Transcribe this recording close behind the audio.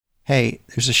Hey,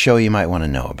 there's a show you might want to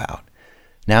know about.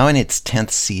 Now in its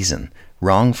 10th season,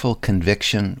 Wrongful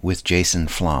Conviction with Jason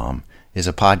Flom is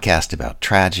a podcast about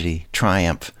tragedy,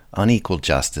 triumph, unequal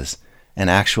justice, and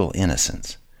actual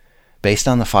innocence. Based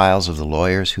on the files of the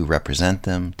lawyers who represent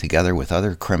them, together with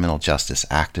other criminal justice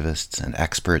activists and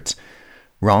experts,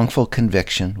 Wrongful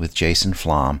Conviction with Jason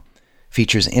Flom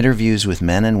features interviews with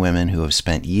men and women who have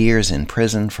spent years in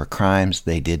prison for crimes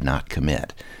they did not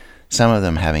commit, some of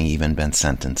them having even been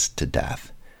sentenced to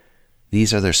death.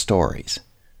 These are their stories.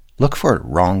 Look for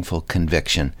Wrongful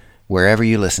Conviction wherever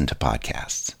you listen to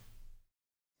podcasts.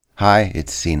 Hi,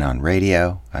 it's Scene on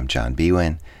Radio. I'm John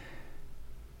Biewen.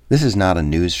 This is not a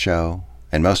news show,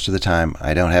 and most of the time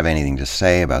I don't have anything to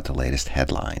say about the latest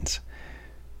headlines.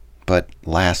 But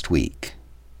last week,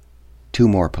 2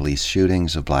 more police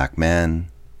shootings of black men,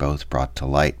 both brought to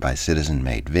light by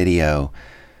citizen-made video.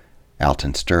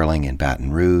 Alton Sterling in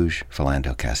Baton Rouge,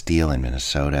 Philando Castile in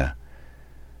Minnesota,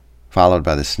 followed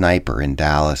by the sniper in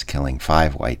Dallas killing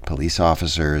 5 white police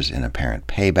officers in apparent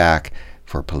payback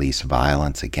for police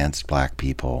violence against black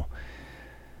people.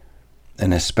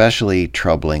 An especially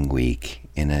troubling week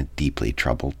in a deeply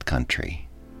troubled country.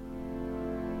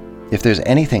 If there's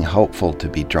anything hopeful to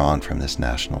be drawn from this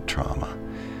national trauma,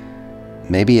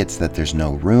 maybe it's that there's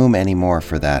no room anymore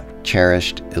for that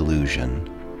cherished illusion.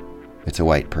 It's a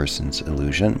white person's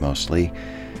illusion, mostly,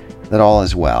 that all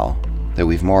is well, that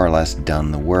we've more or less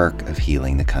done the work of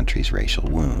healing the country's racial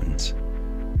wounds.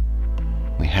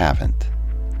 We haven't.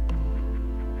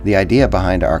 The idea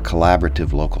behind our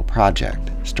collaborative local project,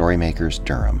 Storymakers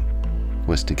Durham,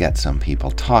 was to get some people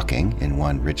talking in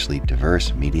one richly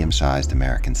diverse, medium-sized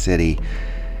American city,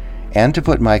 and to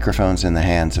put microphones in the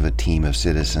hands of a team of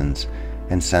citizens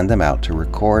and send them out to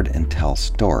record and tell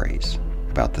stories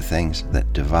about the things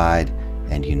that divide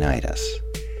and unite us.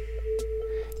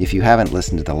 If you haven't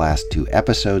listened to the last 2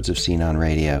 episodes of Scene on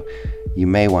Radio, you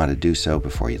may want to do so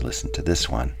before you listen to this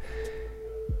one.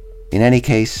 In any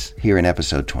case, here in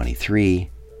episode 23,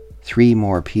 3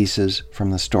 more pieces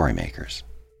from the Storymakers.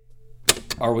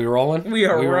 Are we rolling? We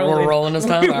are rolling. We're rolling this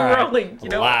time? We're rolling. You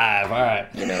know, live, all right.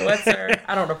 You know what, sir?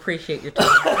 I don't appreciate your time.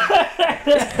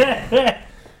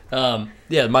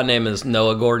 My name is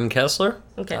Noah Gordon Kessler.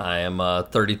 Okay. I am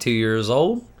 32 years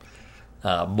old,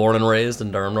 born and raised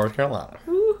in Durham, North Carolina.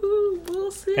 Woohoo,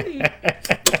 Bull City.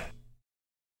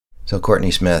 So Courtney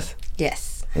Smith,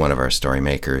 Yes. one of our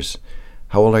Storymakers.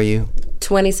 How old are you?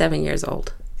 27 years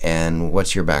old. And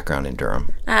what's your background in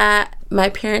Durham? My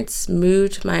parents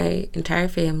moved my entire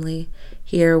family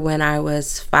here when I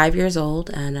was 5 years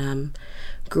old and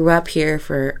grew up here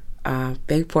for a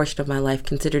big portion of my life.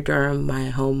 Consider Durham my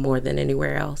home more than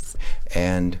anywhere else.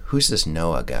 And who's this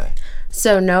Noah guy?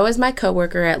 So Noah's my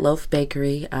coworker at Loaf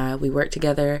Bakery. We work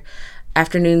together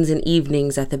afternoons and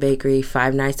evenings at the bakery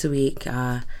 5 nights a week,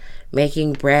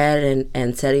 making bread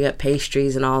and setting up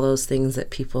pastries and all those things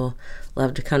that people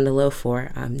love to come to Loaf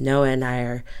for. Noah and I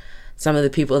are some of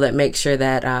the people that make sure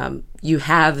that you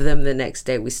have them the next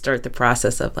day. We start the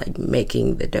process of like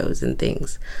making the doughs and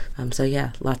things. So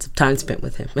yeah, lots of time spent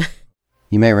with him.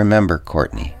 You may remember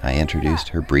Courtney. I introduced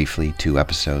her briefly 2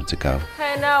 episodes ago.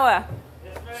 Hey, Noah.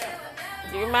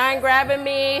 Do you mind grabbing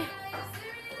me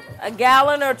a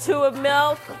gallon or 2 of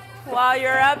milk while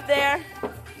you're up there?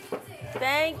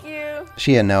 Thank you.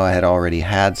 She and Noah had already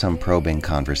had some probing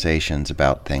conversations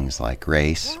about things like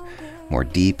race, more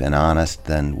deep and honest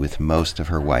than with most of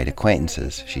her white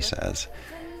acquaintances, she says.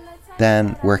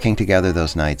 Then, working together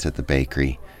those nights at the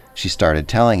bakery, she started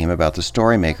telling him about the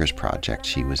Storymakers project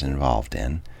she was involved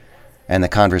in, and the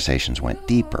conversations went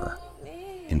deeper.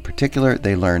 In particular,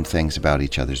 they learned things about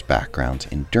each other's backgrounds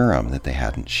in Durham that they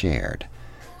hadn't shared.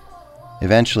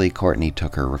 Eventually, Courtney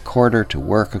took her recorder to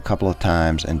work a couple of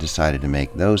times and decided to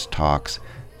make those talks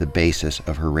the basis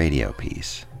of her radio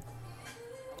piece.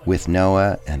 With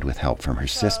Noah, and with help from her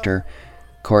sister,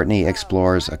 Courtney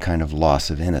explores a kind of loss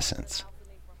of innocence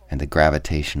and the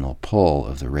gravitational pull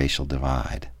of the racial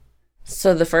divide.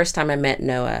 So the first time I met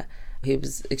Noah, he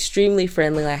was extremely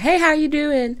friendly, like, hey, how you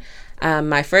doing?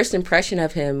 My first impression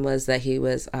of him was that he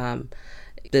was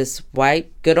this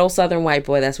white, good old Southern white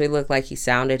boy. That's what he looked like. He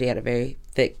sounded, he had a very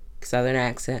thick Southern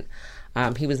accent.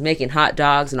 He was making hot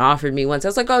dogs and offered me once. I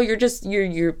was like, oh,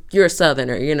 you're a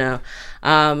Southerner, you know.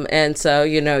 And so,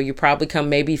 you know, you probably come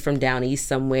maybe from down east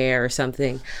somewhere or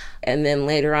something. And then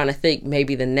later on, I think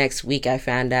maybe the next week I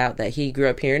found out that he grew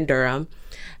up here in Durham.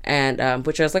 And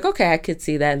which I was like, okay, I could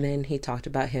see that. And then he talked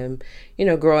about him, you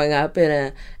know, growing up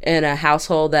in a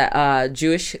household that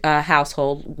Jewish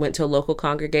household, went to a local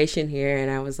congregation here, and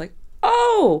I was like,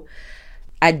 oh,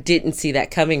 I didn't see that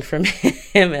coming from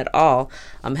him at all.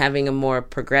 Having a more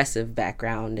progressive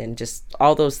background and just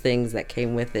all those things that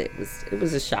came with it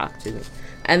was a shock to me.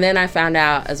 And then I found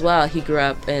out as well, he grew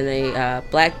up in a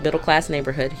black middle-class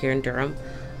neighborhood here in Durham,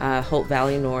 Hope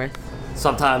Valley North.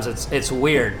 Sometimes it's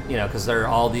weird, because there are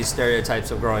all these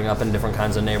stereotypes of growing up in different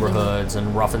kinds of neighborhoods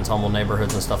and rough and tumble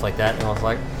neighborhoods and stuff like that. And I was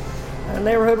like, the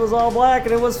neighborhood was all black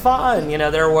and it was fine.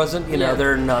 There wasn't,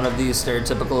 there are none of these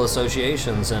stereotypical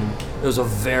associations, and it was a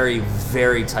very,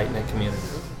 very tight-knit community.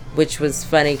 Which was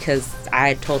funny because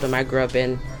I told him I grew up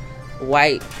in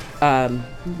white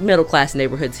middle-class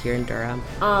neighborhoods here in Durham.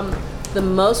 The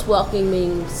most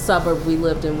welcoming suburb we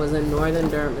lived in was in northern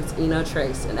Durham. It's Eno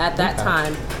Trace, and at that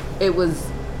time, it was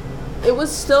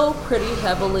still pretty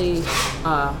heavily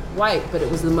white, but it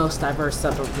was the most diverse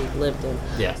suburb we lived in.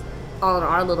 Yeah. On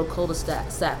our little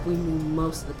cul-de-sac, we knew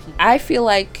most of the people. I feel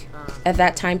like at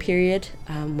that time period,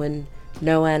 when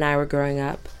Noah and I were growing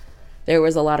up, there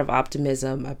was a lot of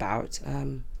optimism about,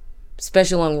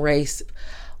 especially along race.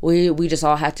 We just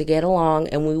all have to get along,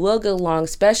 and we will get along,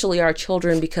 especially our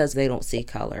children, because they don't see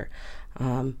color.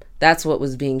 That's what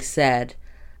was being said.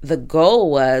 The goal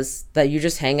was that you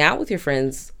just hang out with your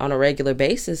friends on a regular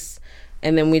basis,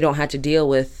 and then we don't have to deal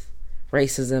with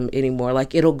racism anymore.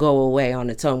 Like, it'll go away on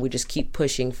its own. We just keep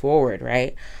pushing forward,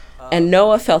 right? And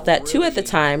Noah felt that too at the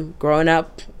time, growing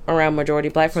up around majority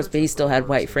black friends, but he still had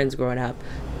white friends growing up.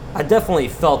 I definitely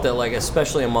felt that,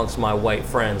 especially amongst my white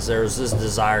friends, there's this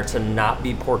desire to not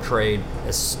be portrayed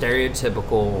as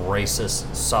stereotypical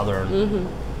racist Southern,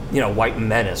 white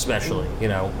men especially.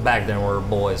 Back then we were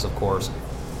boys, of course.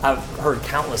 I've heard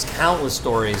countless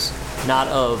stories, not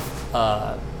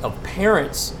of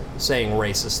parents saying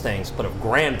racist things, but of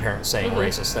grandparents saying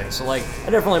racist things. So, I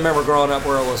definitely remember growing up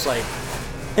where it was,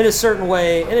 in a certain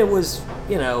way, and it was,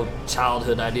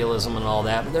 childhood idealism and all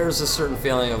that, but there was a certain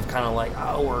feeling of kind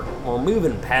of we're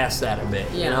moving past that a bit.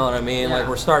 Yeah. You know what I mean? Yeah.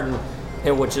 We're starting,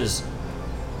 which is,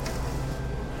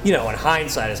 in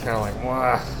hindsight, it's kind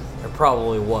of there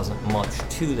probably wasn't much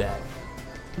to that.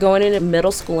 Going into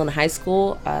middle school and high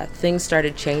school, things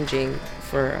started changing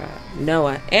for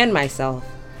Noah and myself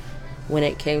when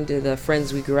it came to the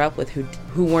friends we grew up with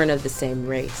who weren't of the same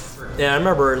race. Yeah, I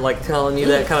remember telling you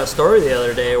that kind of story the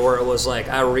other day, where it was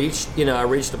I reached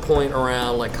a point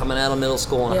around coming out of middle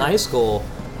school and high school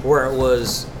where it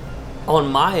was,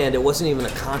 on my end, it wasn't even a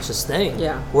conscious thing.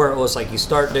 Yeah. Where it was you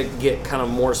start to get kind of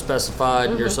more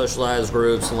specified in your socialized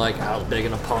groups, and I was big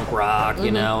into punk rock,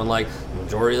 and the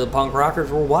majority of the punk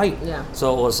rockers were white. Yeah.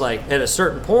 So it was at a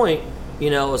certain point,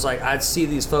 it was I'd see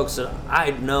these folks that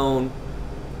I'd known.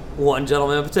 One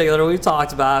gentleman in particular we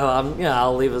talked about, who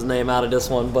I'll leave his name out of this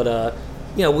one, but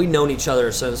we'd known each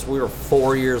other since we were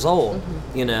 4 years old,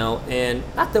 and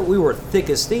not that we were thick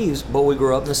as thieves, but we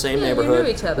grew up in the same neighborhood. You knew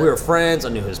each other. We were friends. I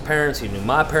knew his parents. He knew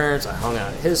my parents. I hung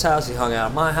out at his house. He hung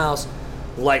out at my house,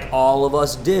 like all of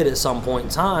us did at some point in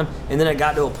time. And then it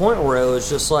got to a point where it was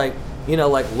just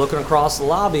looking across the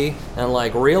lobby and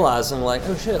realizing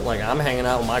oh shit, I'm hanging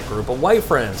out with my group of white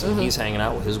friends and he's hanging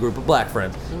out with his group of black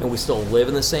friends, and we still live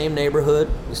in the same neighborhood,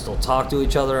 we still talk to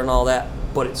each other and all that,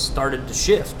 but it started to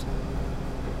shift.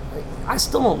 I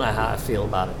still don't know how I feel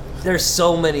about it. There's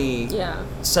so many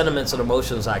sentiments and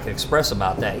emotions I can express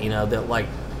about that, that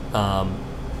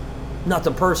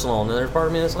nothing personal, and then there's part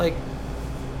of me that's it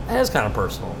is kind of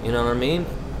personal, you know what I mean?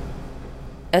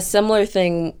 A similar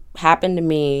thing happened to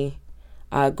me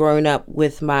growing up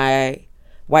with my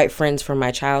white friends from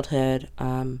my childhood.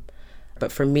 But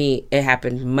for me, it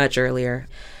happened much earlier.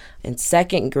 In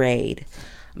second grade,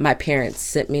 my parents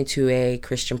sent me to a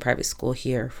Christian private school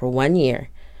here for 1 year.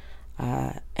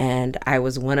 And I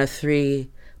was one of 3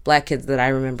 black kids that I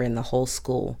remember in the whole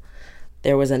school.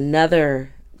 There was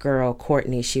another girl,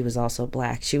 Courtney. She was also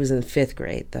black. She was in 5th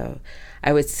grade, though.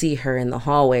 I would see her in the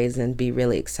hallways and be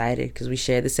really excited because we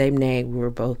shared the same name. We were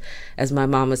both, as my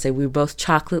mom would say, we were both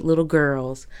chocolate little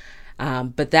girls.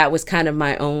 But that was kind of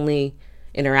my only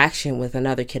interaction with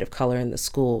another kid of color in the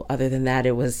school. Other than that,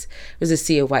 it was a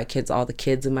sea of white kids. All the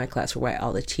kids in my class were white.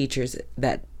 All the teachers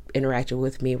that interacted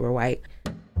with me were white.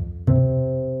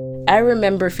 I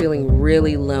remember feeling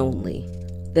really lonely.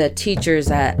 The teachers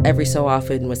every so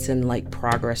often would send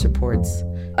progress reports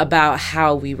about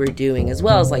how we were doing, as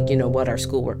well as what our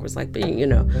schoolwork was like,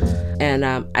 and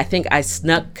I think I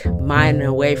snuck mine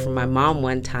away from my mom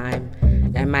one time,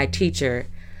 and my teacher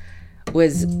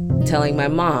was telling my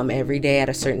mom every day at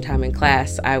a certain time in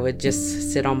class, I would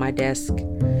just sit on my desk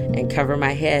and cover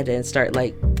my head and start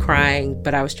crying,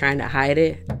 but I was trying to hide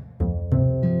it.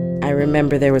 I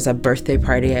remember there was a birthday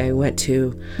party I went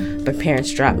to. My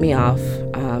parents dropped me off,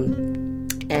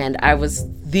 and I was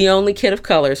the only kid of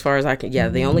color as far as I can. Yeah,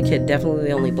 the only kid, definitely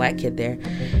the only black kid there.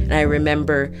 And I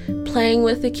remember playing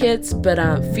with the kids, but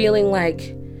feeling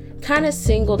like kind of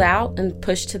singled out and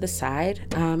pushed to the side.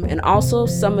 And also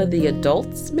some of the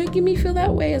adults making me feel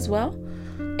that way as well.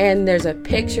 And there's a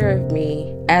picture of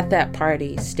me at that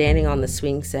party standing on the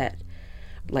swing set,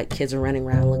 like kids are running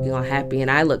around looking all happy,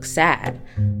 and I look sad.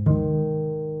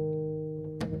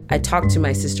 I talked to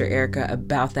my sister Erica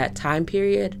about that time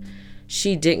period.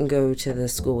 She didn't go to the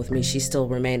school with me. She still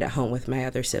remained at home with my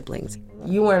other siblings.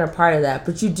 You weren't a part of that,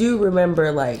 but you do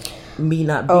remember like me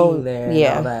not being there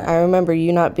and all that. I remember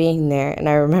you not being there, and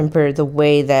I remember the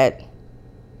way that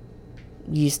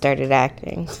you started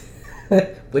acting.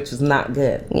 Which was not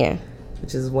good. Yeah.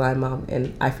 Which is why Mom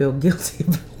and I feel guilty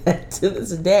about that to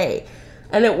this day.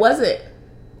 And it wasn't.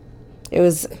 It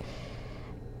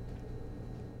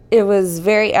was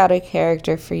very out of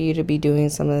character for you to be doing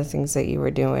some of the things that you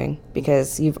were doing,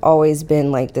 because you've always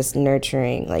been like this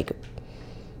nurturing, like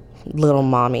little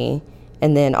mommy.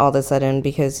 And then all of a sudden,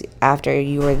 because after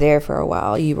you were there for a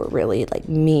while, you were really like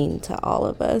mean to all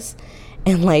of us.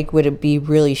 And like would be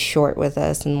really short with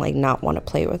us and like not want to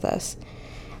play with us,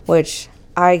 which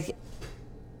I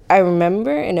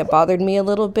remember, and it bothered me a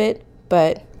little bit,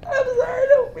 but I'm sorry, I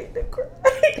don't mean to cry.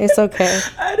 It's okay.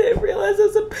 I didn't realize it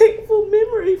was a painful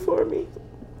memory for me,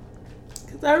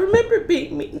 because I remember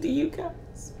being mean to you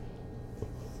guys.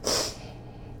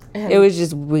 It was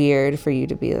just weird for you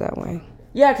to be that way.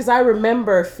 Yeah, because I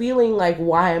remember feeling like,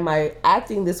 why am I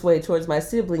acting this way towards my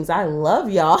siblings? I love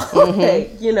y'all.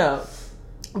 Like, you know.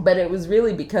 But it was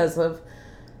really because of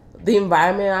the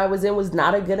environment I was in was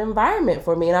not a good environment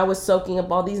for me. And I was soaking up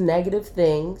all these negative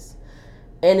things.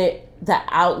 And the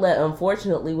outlet,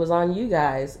 unfortunately, was on you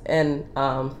guys. And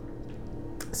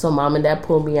so Mom and Dad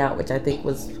pulled me out, which I think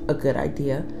was a good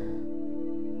idea.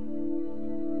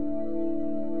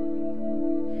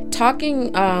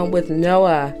 Talking with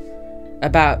Noah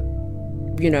about,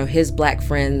 you know, his black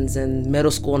friends and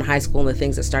middle school and high school and the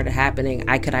things that started happening,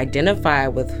 I could identify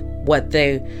with what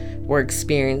they were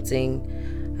experiencing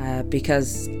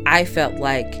because I felt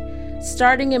like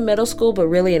starting in middle school, but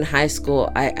really in high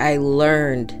school, I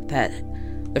learned that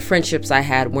the friendships I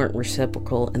had weren't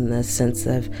reciprocal in the sense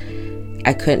of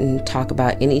I couldn't talk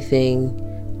about anything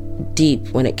deep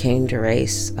when it came to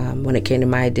race, when it came to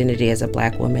my identity as a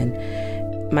black woman.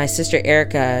 My sister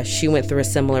Erica, she went through a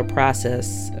similar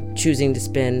process, choosing to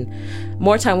spend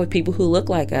more time with people who look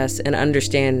like us and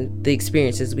understand the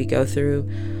experiences we go through,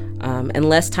 and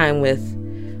less time with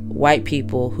white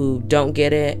people who don't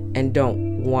get it and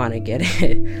don't want to get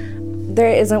it. There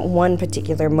isn't one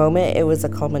particular moment. It was a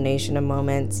culmination of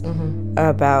moments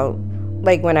about,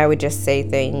 like, when I would just say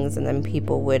things and then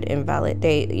people would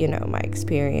invalidate, you know, my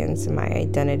experience and my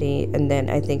identity. And then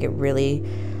I think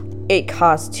it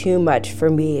cost too much for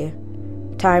me,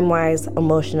 time-wise,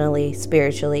 emotionally,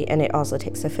 spiritually, and it also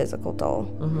takes a physical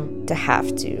toll to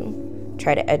have to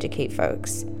try to educate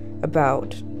folks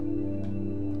about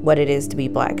what it is to be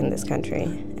black in this country,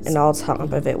 and on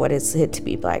top of it, what it's to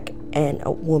be black and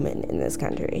a woman in this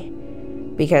country,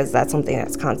 because that's something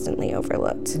that's constantly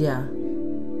overlooked. Yeah.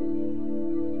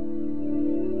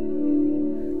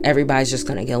 Everybody's just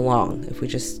going to get along if we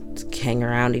just hang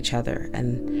around each other.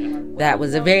 And that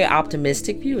was a very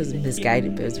optimistic view. It was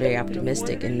misguided, but it was very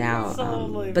optimistic. And now,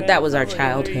 but that was our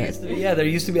childhood. Yeah, there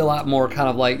used to be a lot more kind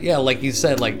of like, yeah, like you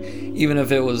said, like even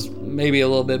if it was maybe a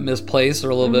little bit misplaced or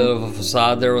a little bit of a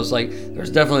facade, there's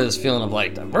definitely this feeling of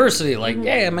like diversity. Like,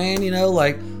 yeah, man, you know,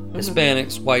 like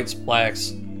Hispanics, whites,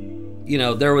 blacks, you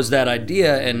know, there was that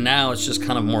idea. And now it's just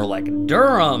kind of more like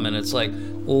Durham. And it's like,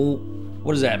 well,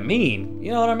 what does that mean?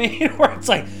 You know what I mean? Where it's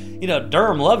like, you know,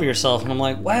 Durham, love yourself. And I'm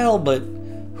like, well, but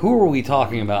who are we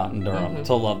talking about in Durham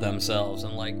to love themselves?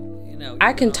 And like, you know.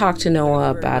 I can talk to Noah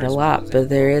about a lot, but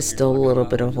there is still a little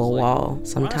bit of a wall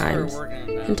sometimes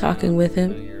in talking with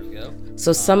him.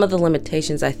 So some of the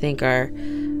limitations I think are,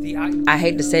 I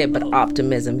hate to say it, but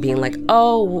optimism, being like,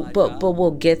 oh, but we'll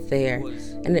get there.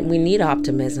 And we need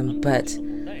optimism, but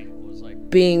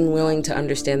being willing to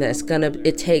understand that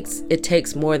it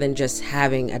takes more than just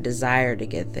having a desire to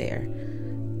get there.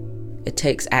 It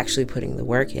takes actually putting the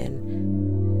work in.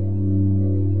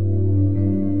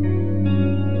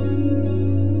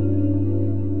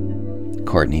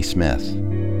 Courtney Smith.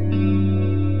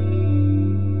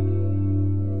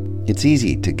 It's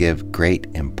easy to give great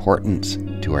importance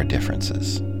to our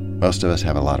differences. Most of us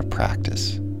have a lot of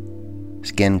practice.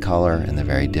 Skin color and the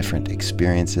very different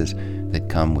experiences that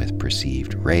come with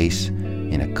perceived race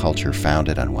in a culture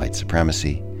founded on white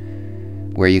supremacy.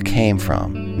 Where you came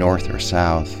from, north or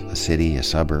south, a city, a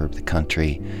suburb, the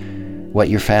country, what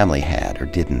your family had or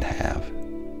didn't have.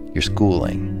 your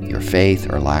schooling, your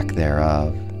faith or lack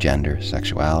thereof, gender,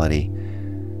 sexuality.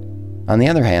 On the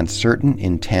other hand, certain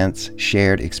intense,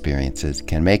 shared experiences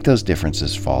can make those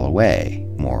differences fall away,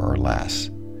 more or less.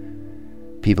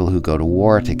 People who go to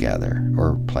war together,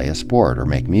 or play a sport, or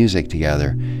make music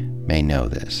together may know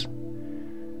this.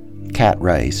 Katt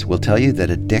Ryce will tell you that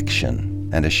addiction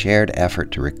and a shared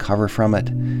effort to recover from it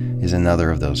is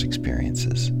another of those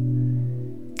experiences.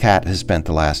 Katt has spent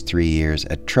the last 3 years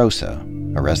at TROSA,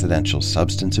 a residential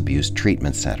substance abuse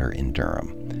treatment center in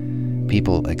Durham.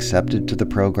 People accepted to the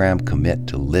program commit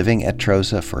to living at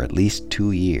TROSA for at least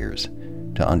 2 years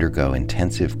to undergo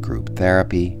intensive group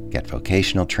therapy, get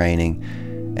vocational training,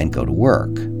 and go to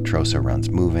work. TROSA runs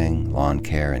moving, lawn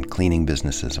care, and cleaning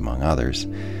businesses, among others.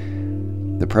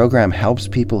 The program helps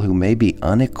people who may be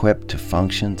unequipped to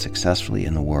function successfully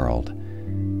in the world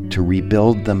to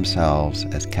rebuild themselves,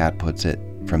 as Katt puts it,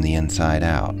 from the inside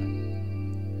out.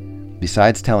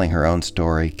 Besides telling her own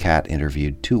story, Katt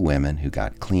interviewed 2 women who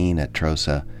got clean at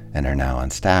TROSA and are now on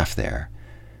staff there,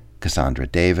 Cassandra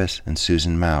Davis and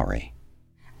Susan Mowry.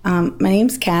 My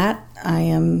name's Katt. I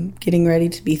am getting ready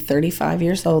to be 35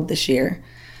 years old this year.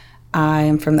 I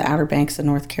am from the Outer Banks of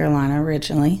North Carolina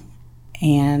originally,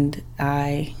 and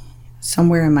I,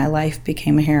 somewhere in my life,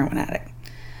 became a heroin addict.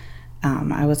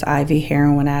 I was IV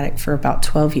heroin addict for about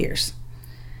 12 years.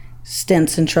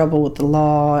 Stints in trouble with the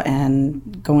law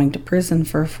and going to prison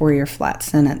for a 4-year flat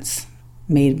sentence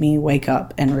made me wake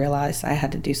up and realize I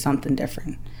had to do something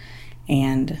different.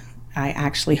 And I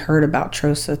actually heard about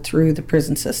TROSA through the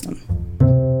prison system.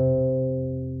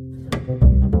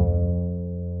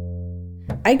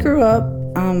 I grew up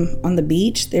on the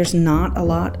beach. There's not a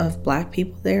lot of black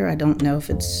people there. I don't know if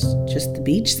it's just the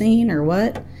beach scene or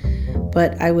what,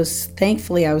 but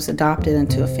thankfully I was adopted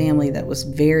into a family that was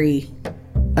very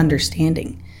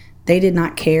understanding. They did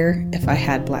not care if I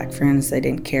had black friends. They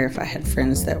didn't care if I had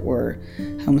friends that were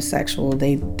homosexual.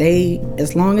 They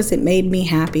as long as it made me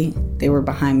happy, they were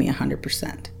behind me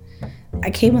 100%. I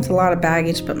came with a lot of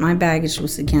baggage, but my baggage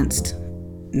was against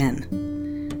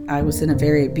men. I was in a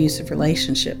very abusive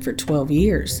relationship for 12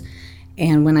 years.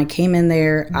 And when I came in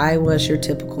there, I was your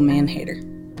typical man-hater.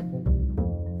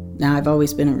 Now, I've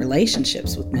always been in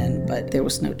relationships with men, but there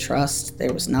was no trust.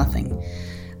 There was nothing.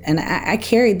 And I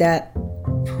carried that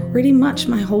pretty much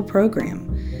my whole program.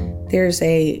 There's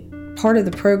a part of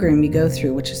the program you go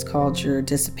through which is called your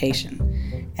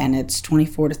dissipation. And it's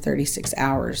 24 to 36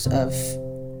 hours of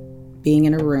being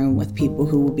in a room with people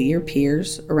who will be your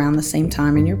peers around the same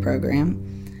time in your program.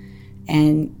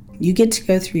 And you get to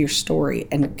go through your story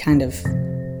and kind of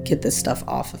get this stuff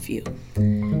off of you.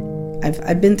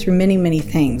 I've been through many, many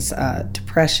things,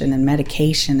 depression and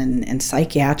medication and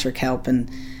psychiatric help, and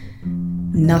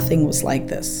nothing was like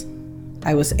this.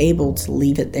 I was able to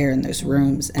leave it there in those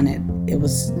rooms, and it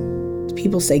was,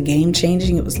 people say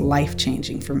game-changing, it was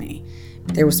life-changing for me.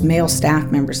 There was male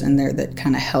staff members in there that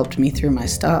kind of helped me through my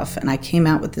stuff, and I came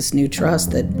out with this new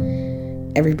trust that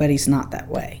everybody's not that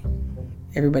way.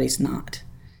 Everybody's not.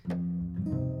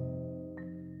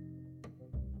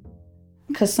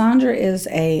 Cassandra is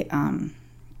a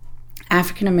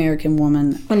African-American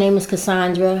woman. My name is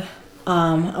Cassandra.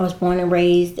 I was born and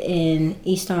raised in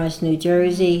East Orange, New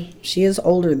Jersey. She is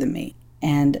older than me,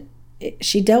 and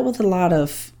she dealt with a lot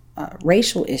of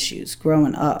racial issues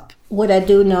growing up. What I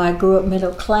do know, I grew up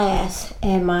middle class,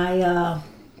 and my, I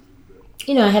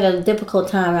had a difficult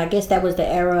time. I guess that was the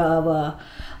era of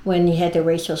when you had the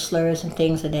racial slurs and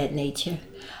things of that nature.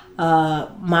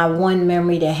 My one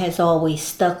memory that has always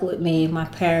stuck with me, my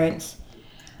parents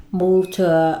moved to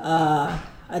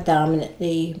a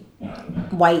dominantly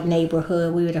white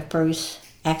neighborhood. We were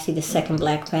the second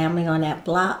black family on that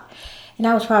block. And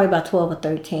I was probably about 12 or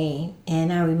 13.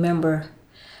 And I remember,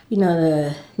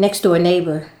 the next door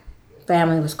neighbor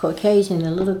family was Caucasian. The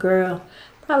little girl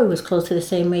probably was close to the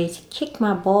same age, kicked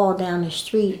my ball down the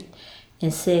street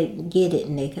and said, "Get it,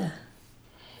 nigga."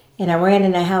 And I ran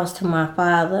in the house to my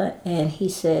father, and he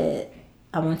said,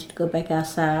 "I want you to go back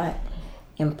outside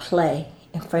and play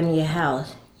in front of your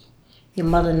house. Your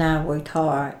mother and I worked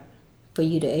hard for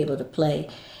you to be able to play."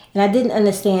 And I didn't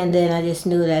understand then. I just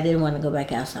knew that I didn't want to go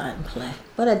back outside and play.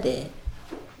 But I did.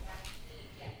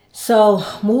 So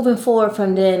moving forward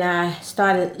from then, I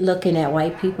started looking at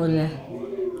white people in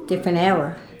a different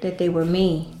era, that they were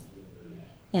mean.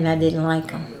 And I didn't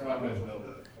like them.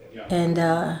 And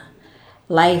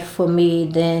life for me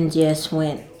then just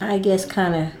went, I guess,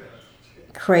 kind of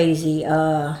crazy.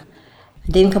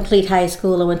 Didn't complete high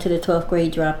school. I went to the 12th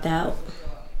grade, dropped out.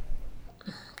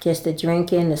 Just the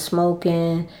drinking, the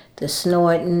smoking, the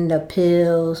snorting, the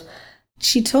pills.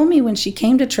 She told me when she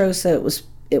came to TROSA,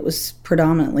 it was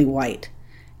predominantly white.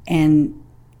 And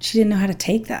she didn't know how to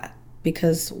take that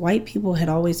because white people had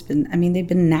always been, they've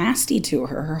been nasty to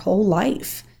her whole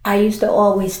life. I used to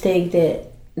always think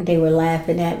that they were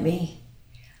laughing at me.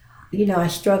 I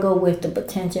struggle with the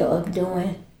potential of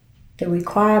doing the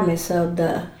requirements of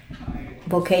the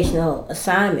vocational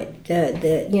assignment. Have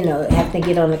to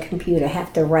get on the computer,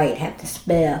 have to write, have to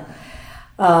spell.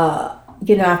 I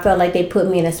felt like they put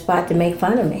me in a spot to make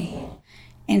fun of me.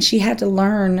 And she had to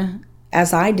learn,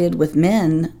 as I did with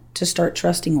men, to start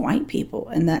trusting white people,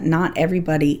 and that not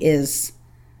everybody is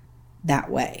that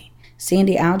way.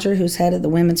 Sandy Alger, who's head of the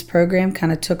women's program,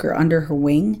 kind of took her under her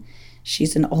wing.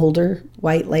 She's an older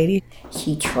white lady.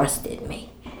 She trusted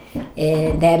me,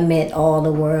 and that meant all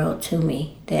the world to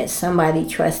me, that somebody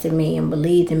trusted me and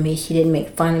believed in me. She didn't make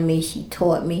fun of me. She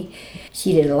taught me.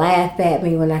 She didn't laugh at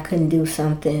me when I couldn't do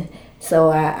something.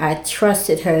 So I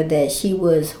trusted her that she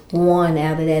was one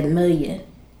out of that million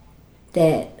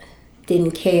that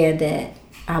didn't care that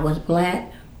I was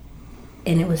Black,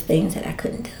 and it was things that I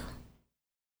couldn't do.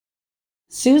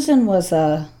 Susan was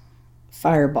a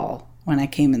fireball when I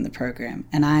came in the program,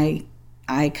 and I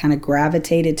kind of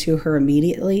gravitated to her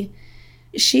immediately.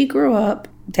 She grew up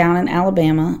down in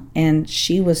Alabama, and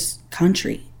she was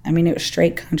country. It was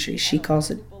straight country. She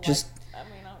calls it just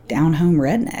down-home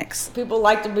rednecks. People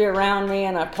like to be around me,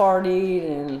 and I partied,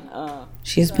 and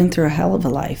she's been through a hell of a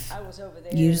life,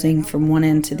 using from one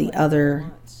end to the other,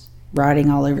 riding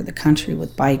all over the country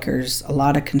with bikers, a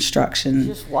lot of construction.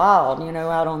 Just wild,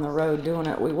 out on the road doing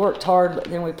it. We worked hard, but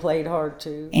then we played hard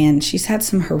too. And she's had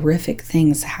some horrific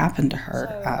things happen to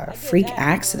her, freak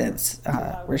accidents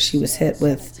where she was hit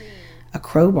with a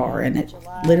crowbar and it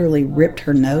literally ripped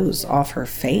her nose off her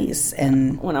face.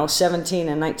 And when I was 17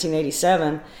 in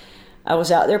 1987, I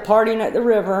was out there partying at the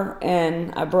river,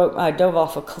 and I dove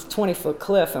off a 20-foot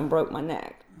cliff and broke my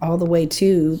neck. All the way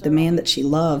to the man that she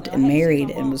loved and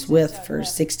married and was with for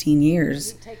 16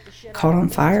 years caught on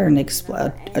fire in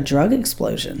a drug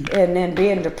explosion. And then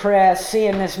being depressed,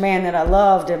 seeing this man that I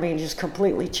loved, just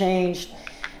completely changed.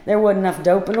 There wasn't enough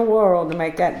dope in the world to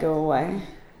make that go away.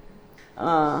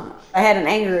 I had an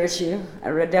anger issue,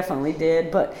 I definitely did,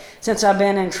 but since I've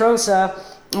been in TROSA,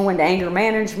 I went to anger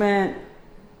management,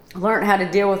 learned how to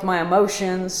deal with my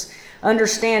emotions,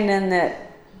 understanding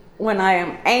that when I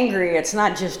am angry, it's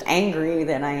not just angry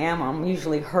that I am. I'm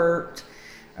usually hurt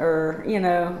or,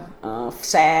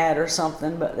 sad or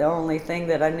something, but the only thing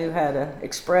that I knew how to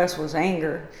express was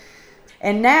anger.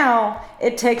 And now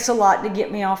it takes a lot to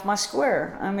get me off my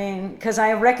square. Because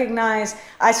I recognize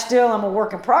I still am a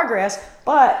work in progress,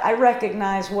 but I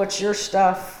recognize what's your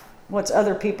stuff, what's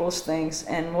other people's things,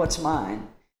 and what's mine.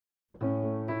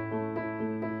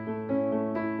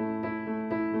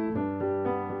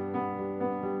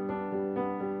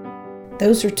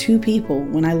 Those are two people,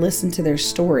 when I listened to their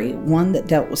story, one that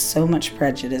dealt with so much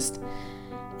prejudice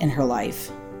in her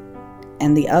life,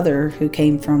 and the other who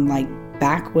came from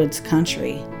backwoods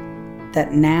country,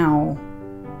 that now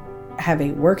have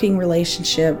a working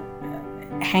relationship,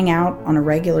 hang out on a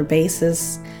regular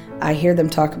basis. I hear them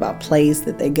talk about plays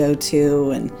that they go to,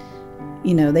 and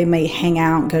they may hang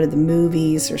out and go to the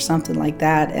movies or something like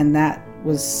that, and that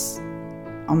was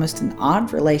almost an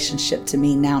odd relationship to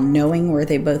me now, knowing where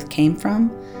they both came from.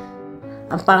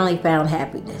 I finally found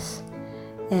happiness,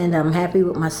 and I'm happy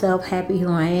with myself, happy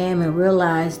who I am, and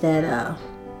realize that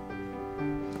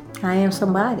I am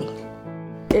somebody.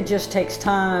 It just takes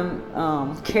time,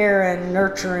 caring,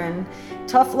 nurturing,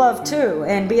 tough love too,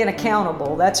 and being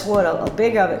accountable. That's what a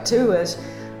big of it too is.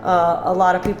 A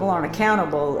lot of people aren't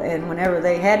accountable, and whenever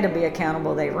they had to be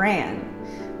accountable, they ran.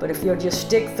 But if you'll just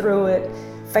stick through it,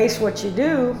 face what you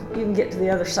do, you can get to the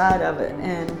other side of it,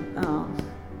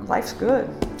 and life's good.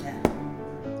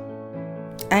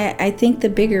 I think the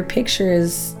bigger picture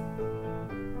is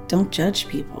don't judge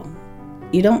people.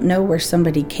 You don't know where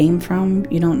somebody came from.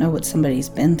 You don't know what somebody's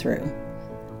been through.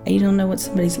 You don't know what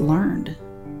somebody's learned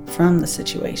from the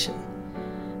situation.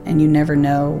 And you never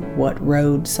know what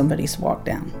road somebody's walked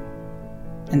down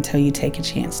until you take a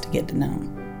chance to get to know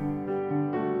them.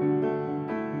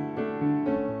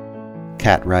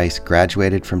 Katt Ryce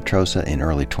graduated from TROSA in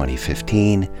early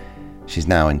 2015. She's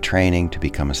now in training to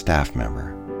become a staff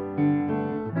member.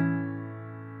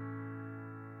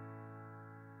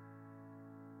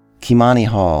 Kimani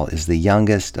Hall is the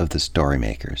youngest of the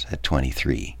Storymakers at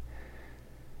 23.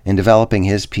 In developing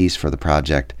his piece for the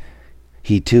project,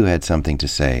 he too had something to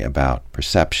say about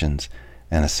perceptions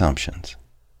and assumptions.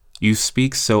 You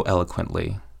speak so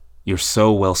eloquently. You're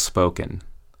so well-spoken.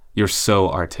 You're so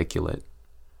articulate.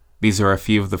 These are a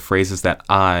few of the phrases that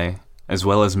I, as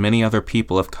well as many other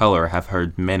people of color, have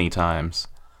heard many times.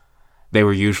 They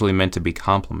were usually meant to be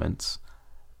compliments,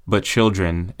 But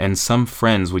children and some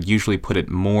friends would usually put it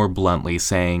more bluntly,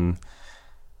 saying,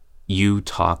 "You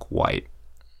talk white."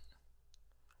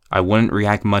 I wouldn't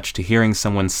react much to hearing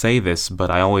someone say this, but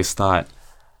I always thought,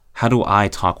 how do I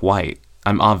talk white?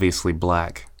 I'm obviously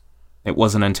black. It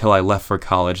wasn't until I left for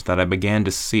college that I began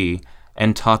to see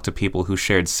and talk to people who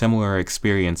shared similar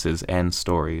experiences and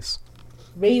stories.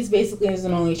 Raised basically as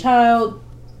an only child,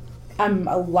 I'm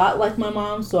a lot like my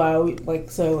mom, so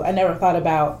I never thought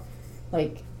about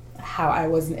like how I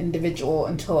was an individual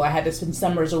until I had to spend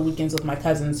summers or weekends with my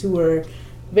cousins who were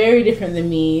very different than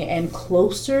me and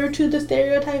closer to the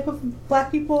stereotype of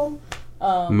black people.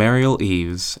 Mariel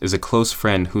Eves is a close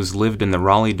friend who's lived in the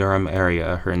Raleigh-Durham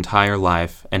area her entire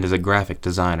life and is a graphic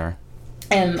designer.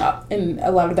 And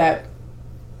a lot of that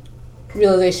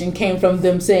realization came from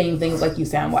them saying things like, you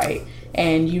sound white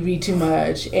and you read too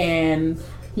much, and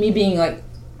me being like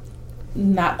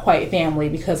not quite family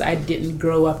because I didn't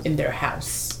grow up in their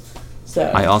house. So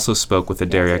I also spoke with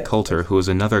Adaria Coulter, who is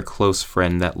another close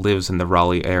friend that lives in the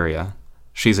Raleigh area.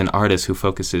 She's an artist who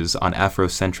focuses on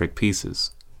Afrocentric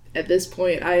pieces. At this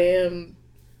point, I am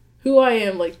who I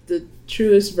am, like the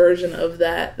truest version of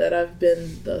that I've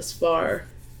been thus far.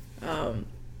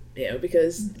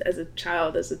 Because as a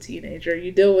child, as a teenager,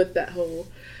 you deal with that whole,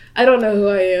 I don't know who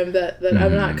I am, that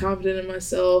I'm not confident in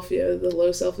myself, the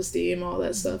low self-esteem, all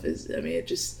that stuff is,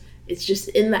 it's just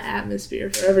in the atmosphere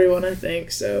for everyone, I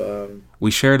think. So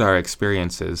we shared our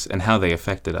experiences and how they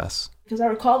affected us. Because I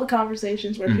recall the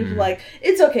conversations where people like,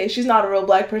 it's okay, she's not a real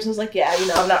black person. It's like, yeah,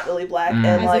 I'm not really black. And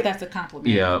I like, think that's a compliment.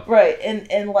 Yeah. Right.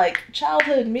 And like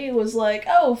childhood me was like,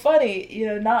 oh, funny,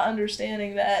 not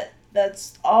understanding that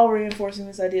that's all reinforcing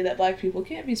this idea that black people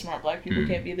can't be smart, black people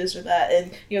can't be this or that.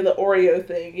 And, the Oreo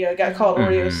thing, I got called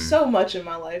Oreo so much in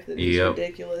my life that it's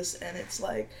ridiculous. And it's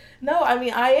like, no,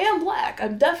 I am black.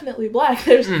 I'm definitely black.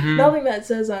 There's nothing that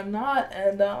says I'm not.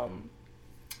 And,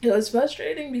 it's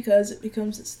frustrating because it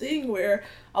becomes this thing where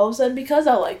all of a sudden, because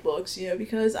I like books,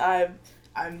 because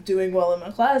I'm doing well in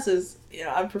my classes,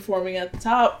 I'm performing at the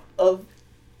top of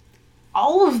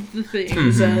all of the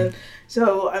things. And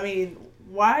so,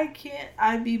 why can't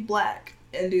I be black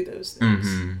and do those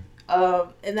things?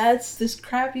 And that's this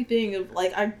crappy thing of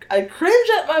like, I cringe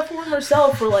at my former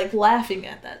self for like laughing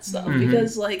at that stuff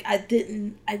because like I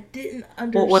didn't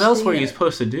understand. Well, what else were you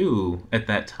supposed to do at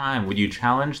that time? Would you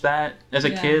challenge that as a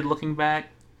kid looking back?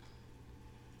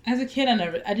 As a kid,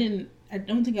 I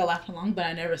don't think I laughed along, but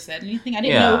I never said anything. I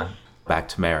didn't know. Back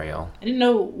to Mariel. I didn't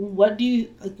know what do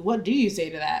you say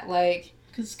to that? Like,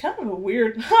 because it's kind of a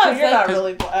weird, you're not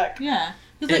really black. Yeah.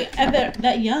 Because like at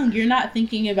that young, you're not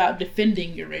thinking about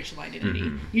defending your racial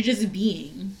identity. You're just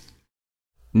being.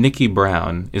 Nikki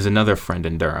Brown is another friend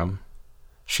in Durham.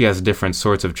 She has different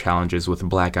sorts of challenges with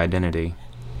black identity.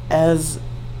 As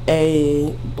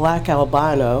a black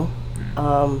albino,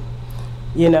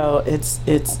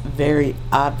 it's very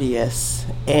obvious.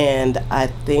 And I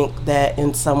think that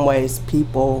in some ways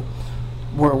people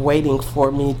were waiting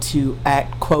for me to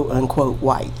act quote unquote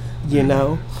white,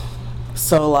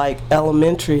 So like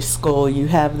elementary school, you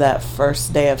have that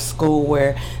first day of school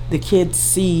where the kids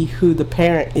see who the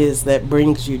parent is that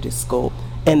brings you to school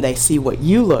and they see what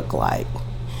you look like.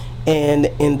 And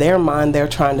in their mind, they're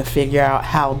trying to figure out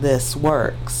how this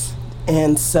works.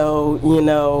 And so,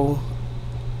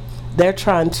 they're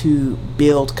trying to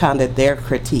build kind of their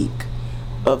critique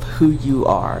of who you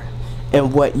are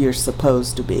and what you're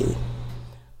supposed to be.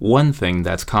 One thing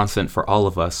that's constant for all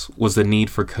of us was the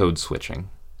need for code switching.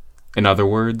 In other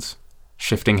words,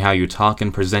 shifting how you talk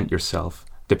and present yourself,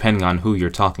 depending on who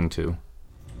you're talking to.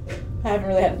 I haven't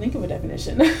really had to think of a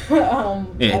definition.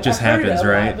 It just happens,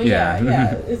 right?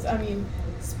 Yeah.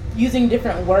 It's using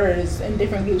different words in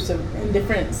different groups in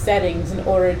different settings in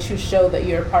order to show that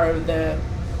you're part of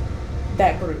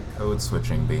that group. Code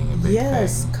switching being a big thing.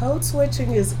 Yes, code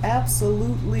switching is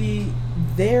absolutely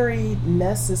very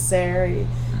necessary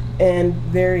and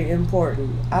very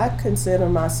important. I consider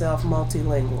myself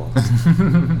multilingual.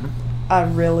 I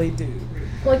really do.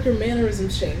 Like your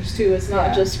mannerisms change too. It's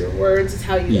not just your words, it's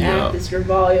how you act, it's your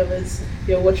volume, it's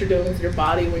what you're doing with your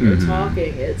body when you're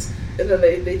talking. And then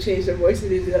they change their voice and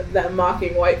do that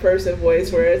mocking white person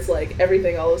voice where it's like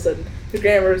everything all of a sudden the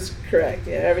grammar is correct,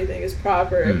 everything is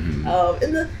proper, and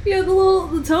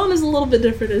the tone is a little bit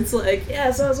different. It's like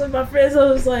so I was with my friends.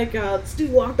 I was like, this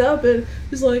dude walked up and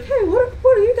was like, hey, what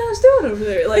are you guys doing over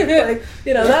there? Like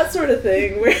that sort of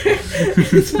thing. Where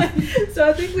it's like, so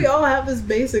I think we all have this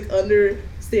basic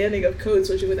understanding of code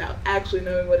switching without actually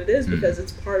knowing what it is because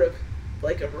it's part of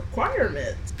like a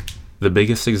requirement. The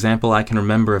biggest example I can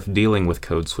remember of dealing with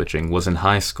code switching was in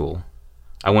high school.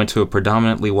 I went to a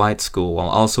predominantly white school while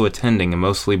also attending a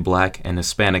mostly black and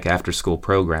Hispanic after-school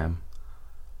program.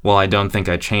 While I don't think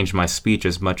I changed my speech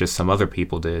as much as some other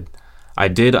people did, I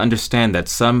did understand that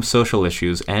some social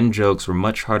issues and jokes were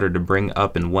much harder to bring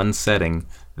up in one setting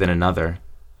than another.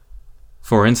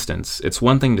 For instance, it's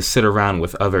one thing to sit around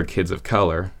with other kids of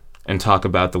color and talk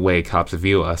about the way cops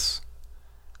view us,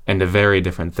 and a very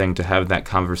different thing to have that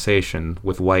conversation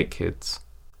with white kids.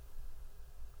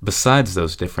 Besides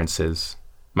those differences,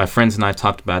 my friends and I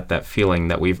talked about that feeling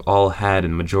that we've all had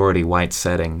in majority white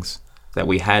settings, that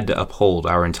we had to uphold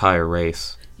our entire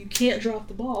race. You can't drop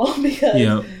the ball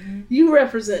because you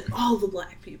represent all the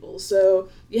black people, so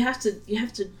you have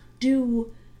to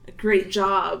do a great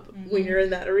job when you're in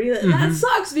that arena. And that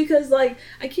sucks because, like,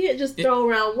 I can't just throw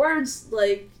around words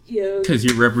like, you know, because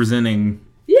you're representing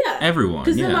everyone.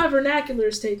 Because then my vernacular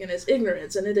is taken as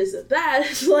ignorance, and it isn't that.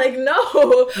 It's like,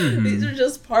 no, these are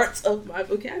just parts of my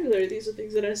vocabulary. These are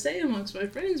things that I say amongst my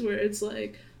friends where it's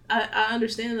like, I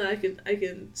understand that I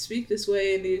can speak this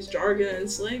way and use jargon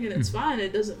and slang, and it's fine.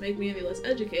 It doesn't make me any less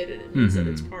educated. It means that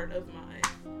it's part of my...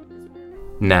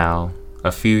 Now,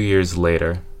 a few years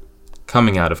later,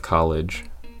 coming out of college,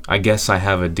 I guess I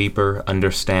have a deeper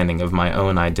understanding of my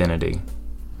own identity.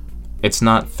 It's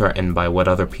not threatened by what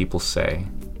other people say.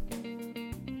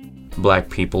 Black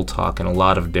people talk in a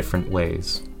lot of different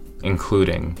ways,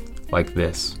 including like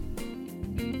this.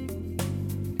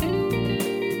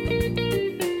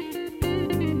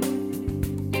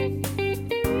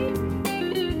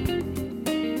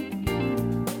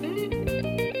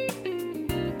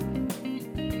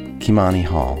 Kimani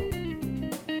Hall.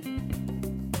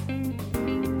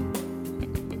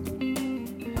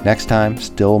 Next time,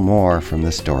 still more from the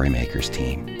Storymakers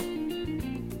team.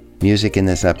 Music in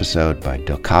this episode by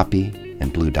Dokapi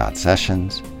and Blue Dot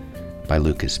Sessions, by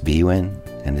Lucas Bewin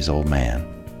and his old man.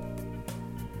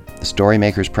 The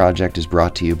Storymakers Project is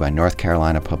brought to you by North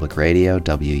Carolina Public Radio,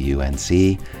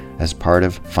 WUNC, as part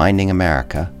of Finding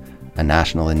America, a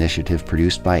national initiative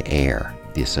produced by AIR,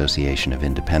 the Association of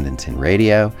Independents in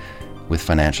Radio, with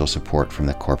financial support from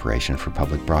the Corporation for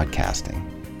Public Broadcasting.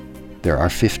 There are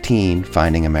 15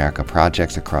 Finding America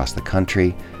projects across the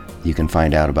country. You can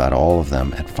find out about all of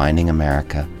them at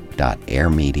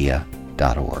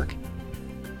findingamerica.airmedia.org.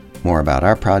 More about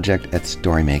our project at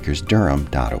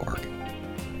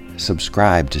storymakersdurham.org.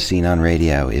 Subscribe to Scene on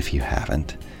Radio if you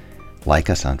haven't. Like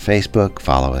us on Facebook,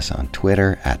 follow us on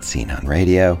Twitter at Scene on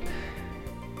Radio.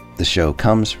 The show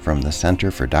comes from the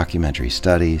Center for Documentary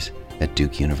Studies at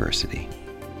Duke University.